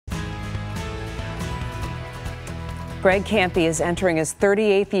Greg Kampe is entering his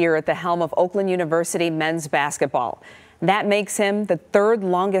 38th year at the helm of Oakland University men's basketball. That makes him the third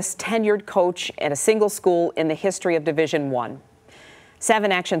longest tenured coach at a single school in the history of Division I.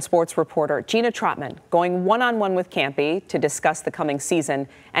 7 Action Sports reporter Jeanna Trotman going one-on-one with Kampe to discuss the coming season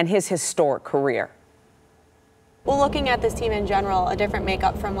and his historic career. Well, looking at this team in general, a different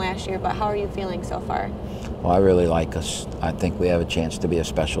makeup from last year, but how are you feeling so far? Well, I really like us. I think we have a chance to be a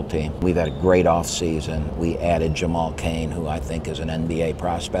special team. We've had a great off-season. We added Jamal Cain, who I think is an NBA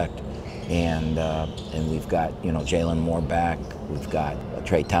prospect, and we've got, you know, Jalen Moore back. We've got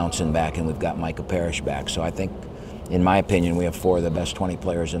Trey Townsend back, and we've got Micah Parrish back. So I think, in my opinion, we have 4 of the best 20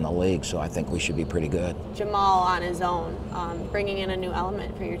 players in the league, so I think we should be pretty good. Jamal on his own, bringing in a new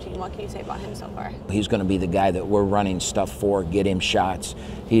element for your team. What can you say about him so far? He's going to be the guy that we're running stuff for, get him shots.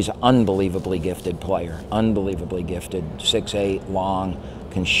 He's an unbelievably gifted player, unbelievably gifted, 6'8", long,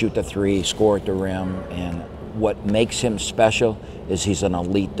 can shoot the 3, score at the rim, and what makes him special is he's an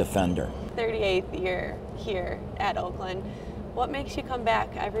elite defender. 38th year here at Oakland. What makes you come back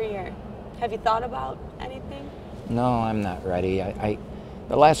every year? Have you thought about anything? No, I'm not ready.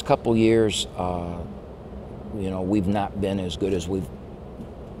 The last couple years, you know, we've not been as good as we've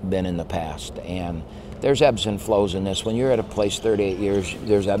been in the past, and there's ebbs and flows in this. When you're at a place 38 years,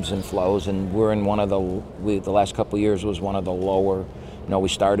 there's ebbs and flows, and we're in one of the last couple years was one of the lower. You know, we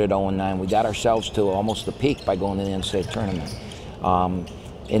started 0-9. We got ourselves to almost the peak by going to the NCAA tournament.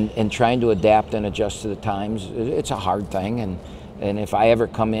 And trying to adapt and adjust to the times, it's a hard thing, and if I ever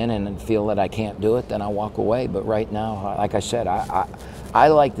come in and feel that I can't do it, then I'll walk away. But right now, like I said, I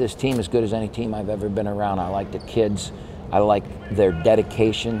like this team as good as any team I've ever been around. I like the kids. I like their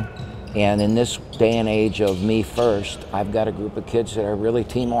dedication. And in this day and age of me first, I've got a group of kids that are really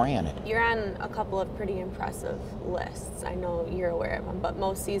team-oriented. You're on a couple of pretty impressive lists. I know you're aware of them, but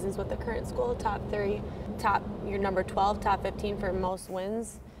most seasons with the current school, top 3, you're number 12, top 15 for most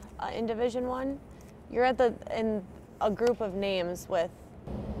wins in Division I. You're in a group of names with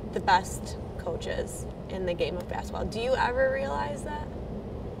the best coaches in the game of basketball. Do you ever realize that?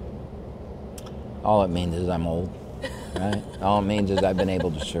 All it means is I'm old, right? All it means is I've been able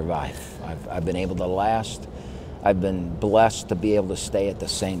to survive. I've been able to last. I've been blessed to be able to stay at the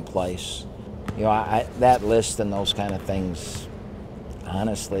same place. You know, that list and those kind of things,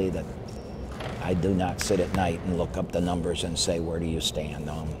 honestly, that I do not sit at night and look up the numbers and say, where do you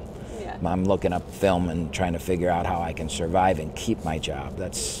stand? I'm looking up film and trying to figure out how I can survive and keep my job.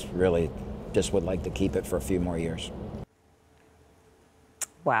 That's really, just would like to keep it for a few more years.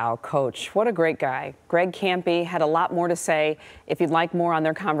 Wow, Coach, what a great guy. Greg Kampe had a lot more to say. If you'd like more on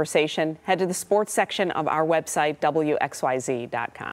their conversation, head to the sports section of our website, WXYZ.com.